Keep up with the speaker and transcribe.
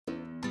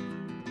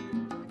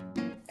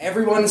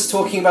Everyone's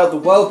talking about the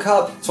World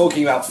Cup,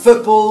 talking about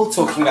football,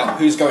 talking about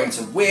who's going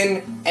to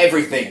win,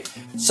 everything.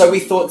 So we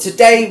thought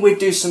today we'd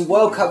do some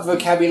World Cup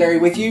vocabulary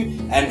with you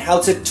and how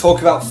to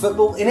talk about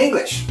football in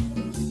English.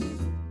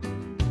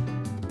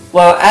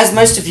 Well, as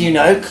most of you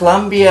know,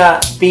 Colombia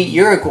beat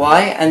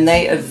Uruguay and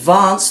they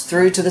advanced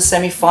through to the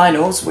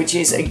semi-finals, which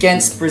is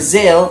against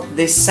Brazil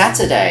this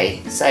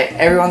Saturday. So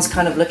everyone's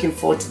kind of looking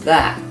forward to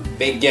that.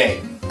 Big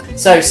game.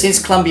 So since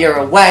Colombia are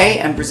away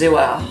and Brazil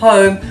are at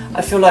home,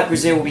 I feel like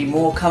Brazil will be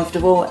more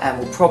comfortable and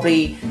will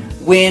probably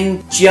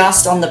win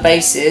just on the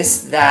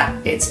basis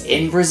that it's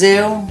in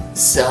Brazil.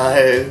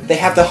 So they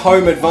have the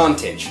home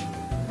advantage.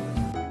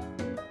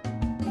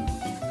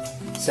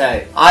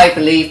 So I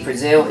believe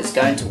Brazil is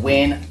going to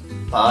win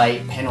by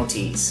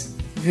penalties.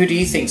 Who do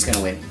you think is going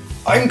to win?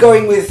 I'm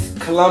going with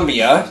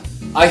Colombia.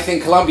 I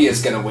think Colombia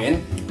is going to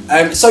win.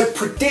 So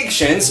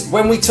predictions,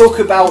 when we talk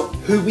about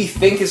who we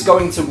think is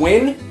going to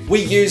win, we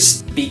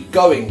use be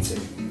going to.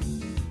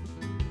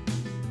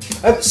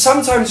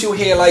 Sometimes you'll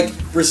hear like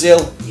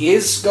Brazil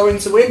is going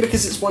to win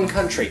because it's one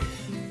country.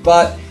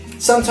 But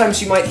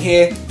sometimes you might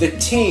hear the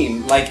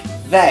team, like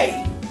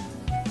they.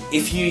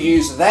 If you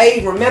use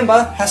they,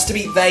 remember, has to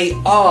be they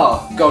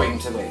are going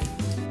to win.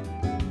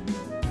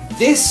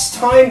 This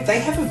time, they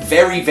have a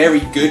very,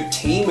 very good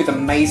team with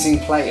amazing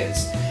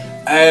players.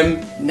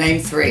 Name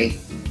three.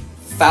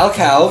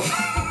 Falcao,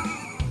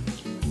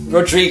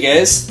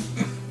 Rodriguez,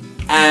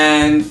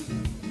 and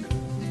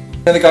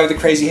the guy with the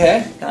crazy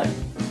hair? No.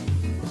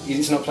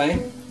 He's not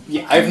playing?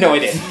 Yeah, I have no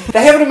idea.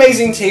 They have an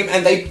amazing team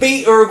and they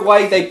beat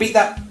Uruguay, they beat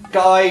that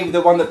guy,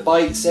 the one that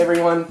bites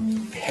everyone.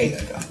 I hate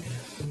that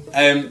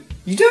guy.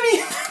 You don't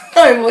even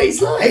know what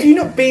he's like. Have you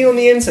not been on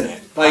the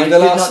internet? Like I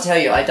could not tell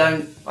you. I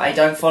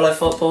don't follow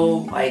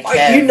football.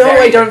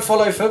 I don't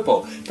follow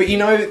football, but you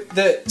know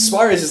that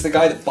Suarez is the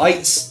guy that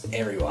bites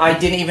everyone. I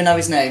didn't even know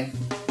his name.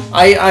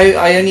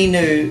 I only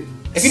knew.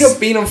 Have you not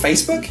been on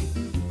Facebook?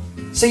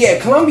 So yeah,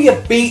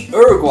 Colombia beat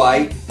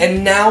Uruguay,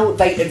 and now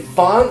they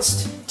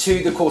advanced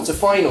to the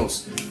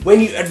quarterfinals.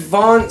 When you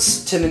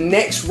advance to the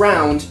next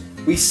round,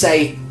 we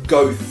say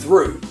go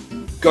through.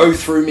 Go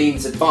through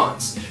means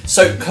advance.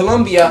 So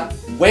Colombia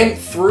went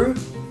through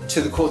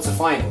to the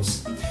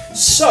quarterfinals.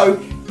 So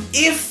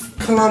if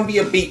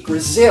Colombia beat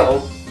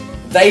Brazil,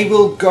 they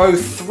will go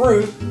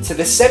through to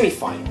the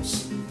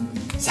semi-finals.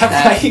 Is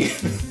that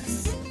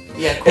right?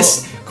 Yeah,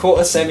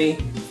 quarter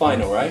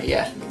semi-final, right?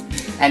 Yeah.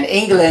 And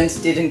England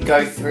didn't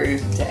go through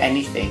to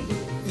anything.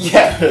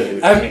 Yeah.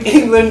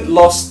 England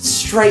lost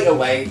straight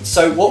away.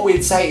 So what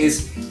we'd say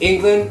is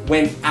England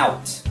went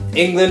out.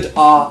 England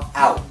are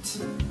out.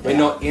 We're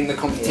not in the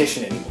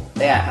competition anymore.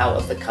 They are out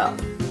of the cup.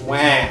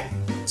 Wow.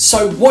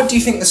 So what do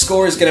you think the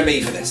score is going to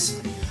be for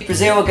this?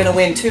 Brazil are going to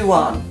win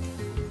 2-1.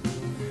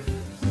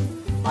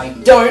 I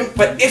don't,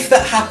 but if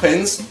that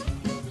happens,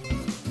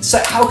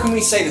 so how can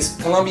we say this?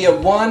 Colombia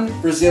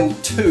 1, Brazil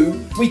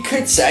 2. We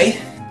could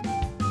say,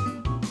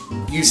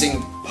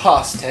 using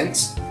past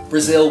tense,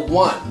 Brazil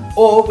 1.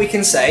 Or we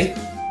can say,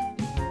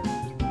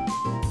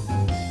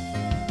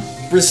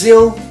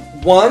 Brazil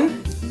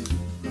 1,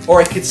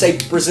 or I could say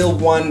Brazil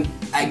 1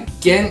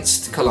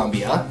 against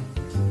Colombia,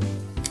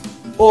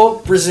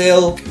 or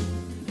Brazil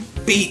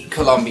beat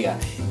Colombia.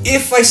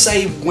 If I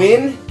say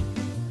win,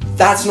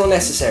 that's not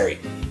necessary.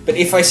 But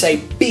if I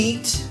say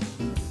beat,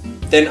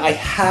 then I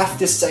have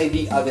to say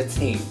the other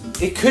team.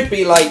 It could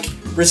be like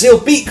Brazil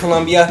beat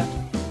Colombia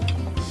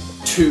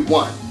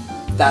 2-1.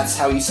 That's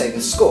how you say the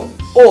score.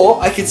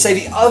 Or I could say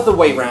the other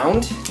way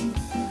round.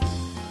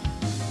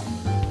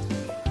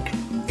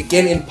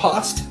 Again in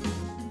past.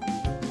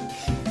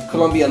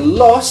 Colombia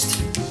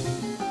lost.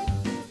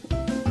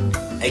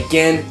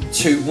 Again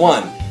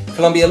 2-1.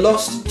 Colombia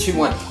lost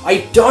 2-1.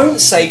 I don't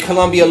say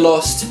Colombia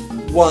lost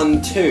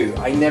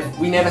 1-2.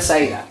 We never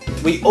say that.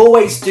 We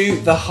always do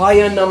the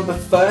higher number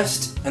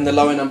first and the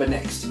lower number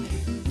next.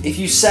 If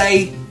you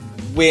say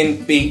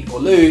win, beat or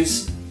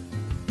lose,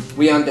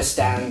 we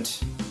understand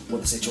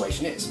what the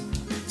situation is.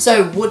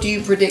 So what do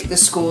you predict the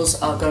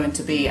scores are going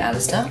to be,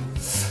 Alistair?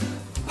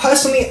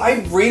 Personally,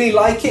 I really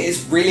like it.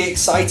 It's really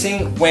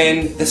exciting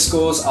when the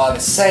scores are the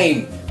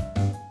same.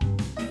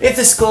 If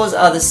the scores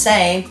are the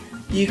same,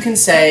 you can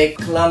say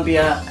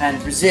Colombia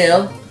and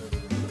Brazil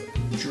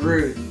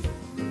drew.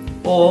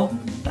 Or,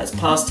 that's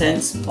past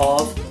tense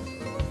of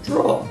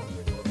draw.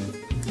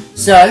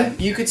 So,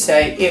 you could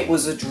say it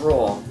was a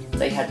draw.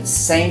 They had the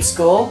same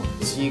score,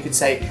 so you could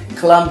say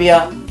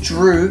Colombia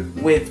drew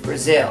with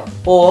Brazil.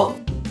 Or,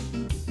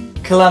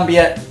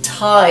 Colombia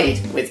tied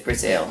with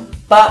Brazil.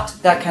 But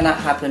that cannot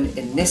happen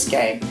in this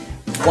game.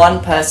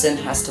 One person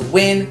has to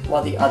win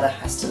while the other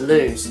has to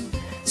lose.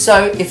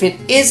 So if it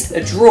is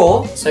a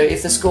draw, so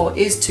if the score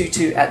is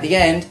 2-2 at the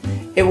end,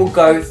 it will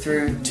go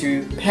through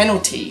to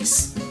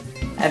penalties.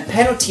 And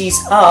penalties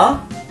are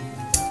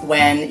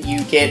when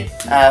you get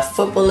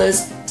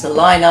footballers to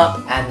line up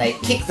and they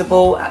kick the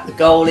ball at the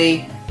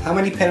goalie. How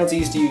many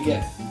penalties do you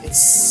get? I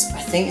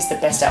think it's the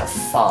best out of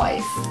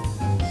 5.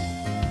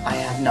 I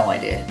have no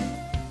idea.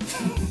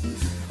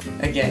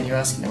 Again, you're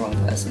asking the wrong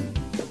person.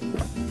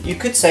 You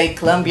could say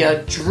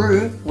Colombia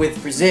drew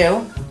with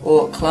Brazil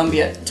or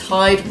Colombia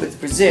tied with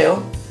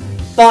Brazil,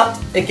 but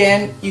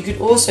again, you could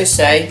also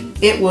say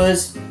it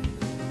was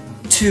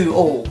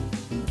 2-2.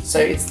 So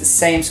it's the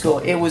same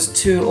score. It was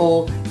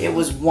 2-2, it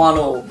was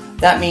 1-1.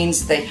 That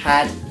means they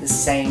had the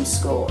same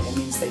score. It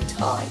means they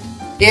tied.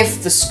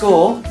 If the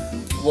score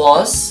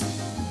was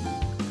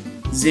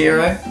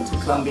 0 to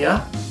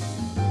Colombia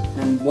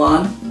and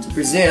 1 to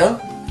Brazil,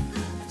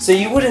 so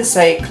you wouldn't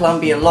say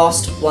Colombia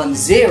lost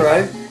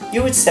 1-0,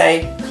 you would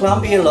say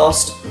Colombia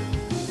lost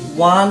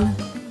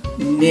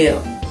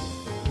 1-0.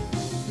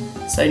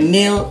 So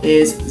nil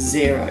is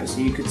 0, so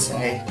you could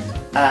say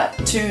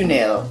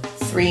 2-0,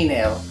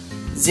 3-0.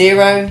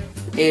 0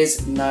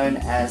 is known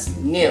as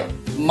nil.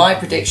 My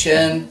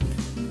prediction,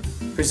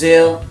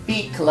 Brazil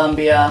beat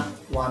Colombia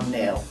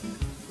 1-0.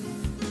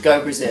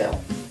 Go Brazil.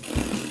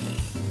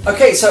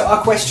 Okay, so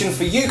our question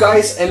for you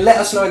guys, and let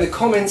us know in the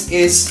comments,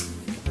 is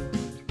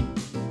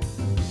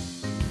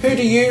who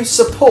do you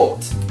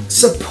support?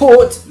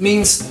 Support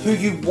means who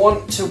you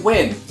want to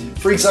win.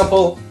 For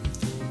example,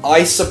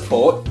 I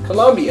support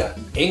Colombia.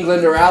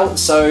 England are out,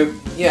 so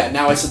yeah,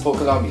 now I support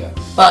Colombia.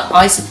 But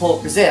I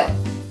support Brazil.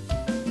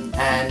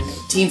 And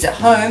teams at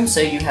home,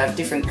 so you have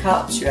different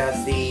cups. You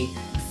have the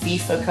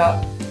FIFA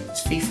Cup.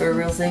 Is FIFA a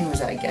real thing or is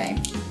that a game?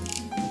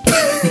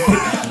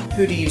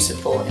 Who do you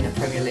support in the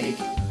Premier League?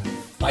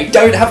 I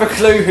don't have a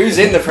clue who's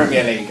in the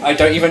Premier League. I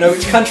don't even know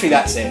which country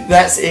that's in.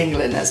 That's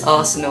England. That's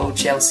Arsenal,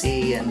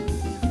 Chelsea, and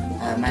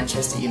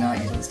Manchester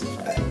United and stuff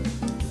like that.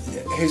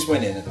 Who's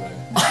winning at the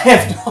moment? I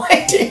have no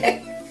idea.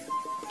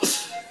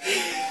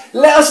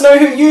 Let us know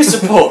who you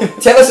support.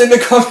 Tell us in the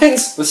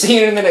comments. We'll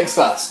see you in the next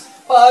class.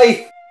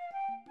 Bye.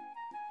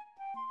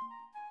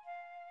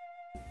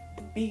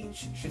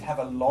 Beach should have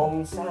a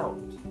long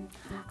sound.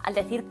 Al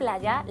decir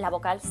playa, la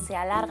vocal se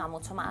alarga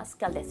mucho más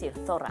que al decir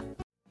zorra.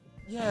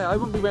 Yeah, I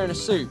wouldn't be wearing a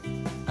suit.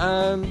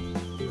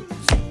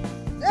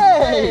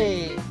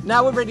 Hey!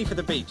 Now we're ready for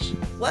the beach.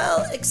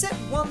 Well, except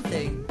one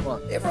thing.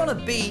 What? If we're on a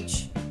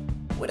beach,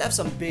 we'd have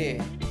some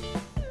beer.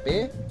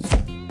 Beer?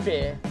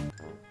 Beer.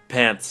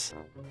 Pants.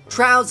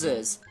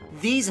 Trousers.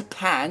 These are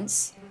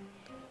pants.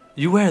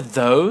 You wear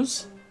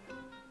those?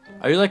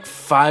 Are you like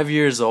 5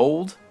 years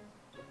old?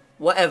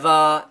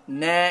 Whatever.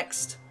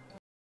 Next.